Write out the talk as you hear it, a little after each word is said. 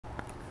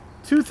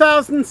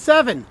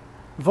2007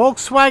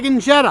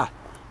 Volkswagen Jetta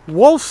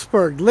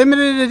Wolfsburg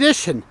Limited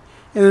Edition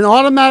in an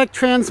automatic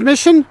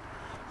transmission.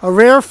 A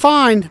rare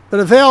find, but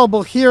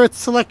available here at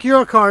Select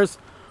Eurocars,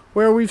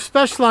 where we've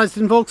specialized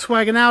in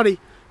Volkswagen Audi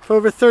for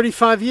over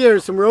 35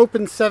 years, and we're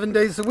open 7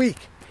 days a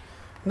week.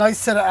 Nice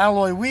set of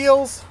alloy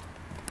wheels.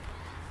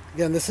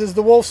 Again, this is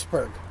the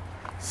Wolfsburg.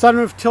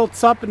 Sunroof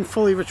tilts up and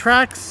fully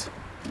retracts.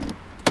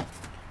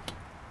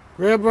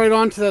 Grab right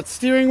onto that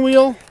steering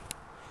wheel.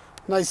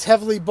 Nice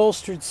heavily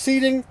bolstered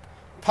seating.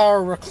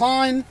 Power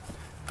recline.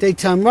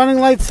 Daytime running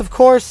lights, of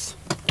course.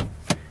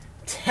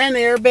 10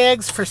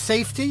 airbags for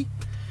safety.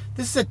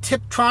 This is a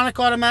Tiptronic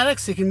automatic,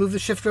 so you can move the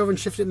shifter over and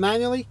shift it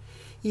manually.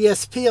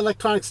 ESP,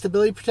 electronic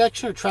stability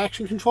protection or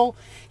traction control.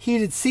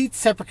 Heated seats,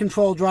 separate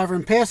control, driver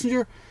and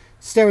passenger.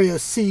 Stereo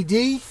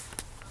CD.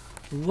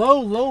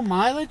 Low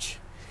mileage.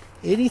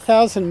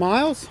 80,000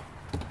 miles.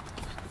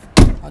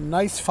 A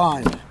nice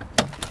find.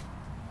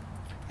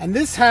 And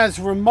this has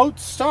remote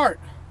start.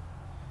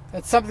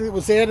 That's something that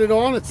was added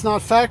on. It's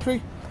not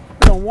factory.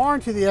 We don't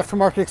warranty the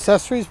aftermarket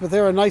accessories, but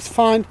they're a nice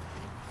find.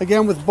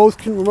 Again, with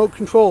both remote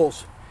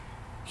controls.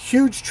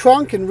 Huge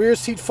trunk and rear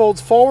seat folds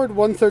forward.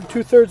 1/3,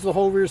 2/3 of the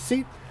whole rear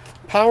seat.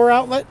 Power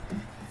outlet.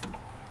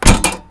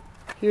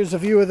 Here's a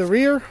view of the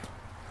rear.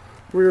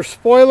 Rear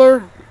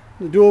spoiler.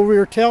 The dual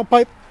rear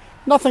tailpipe.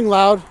 Nothing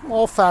loud.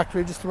 All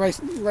factory. Just the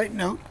right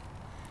note.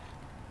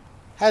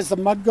 Has the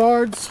mud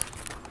guards.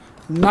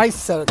 Nice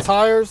set of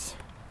tires.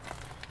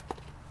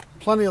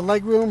 Plenty of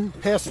leg room.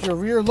 Passenger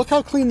rear. Look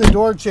how clean the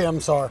door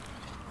jambs are.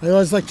 I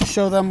always like to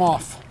show them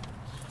off.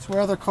 It's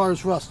where other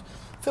cars rust.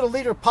 Fit a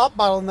liter pop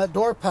bottle in that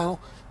door panel.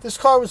 This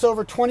car was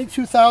over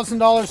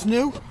 $22,000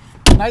 new.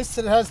 Nice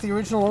that it has the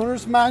original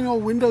owner's manual,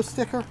 window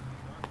sticker,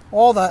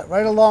 all that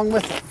right along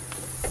with it.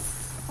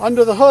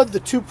 Under the hood, the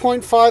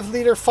 2.5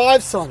 liter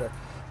 5-cylinder.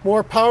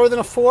 More power than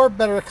a 4,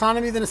 better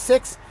economy than a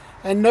 6,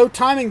 and no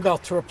timing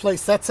belt to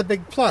replace. That's a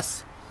big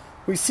plus.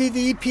 We see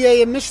the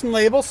EPA emission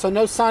label, so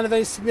no sign of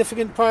any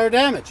significant prior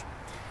damage.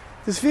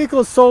 This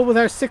vehicle is sold with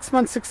our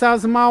 6-month,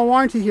 6,000-mile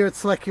warranty here at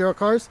Select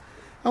Eurocars.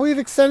 And we have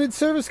extended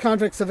service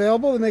contracts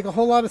available that make a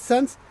whole lot of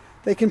sense.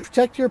 They can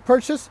protect your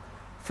purchase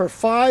for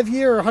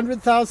 5-year or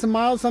 100,000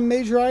 miles on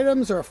major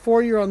items, or a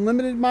 4-year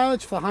unlimited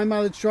mileage for a high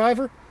mileage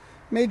driver.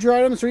 Major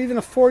items, or even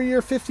a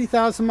 4-year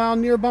 50,000 mile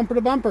near bumper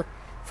to bumper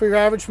for your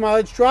average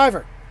mileage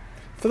driver.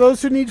 For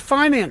those who need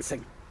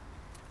financing,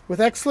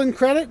 with excellent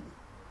credit,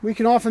 we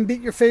can often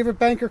beat your favorite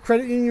bank or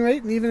credit union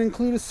rate and even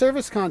include a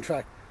service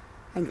contract,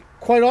 and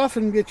quite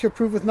often get you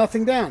approved with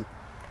nothing down.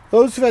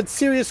 Those who've had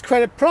serious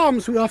credit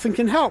problems, we often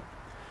can help.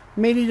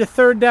 May need a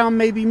third down,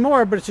 maybe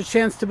more, but it's a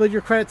chance to build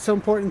your credit so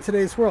important in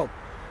today's world.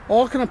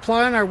 All can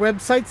apply on our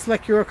website,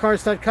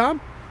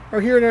 selecteurocars.com,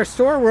 or here at our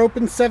store. We're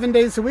open 7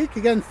 days a week.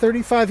 Again,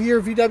 35-year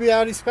VW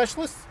Audi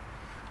specialists.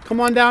 Come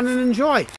on down and enjoy.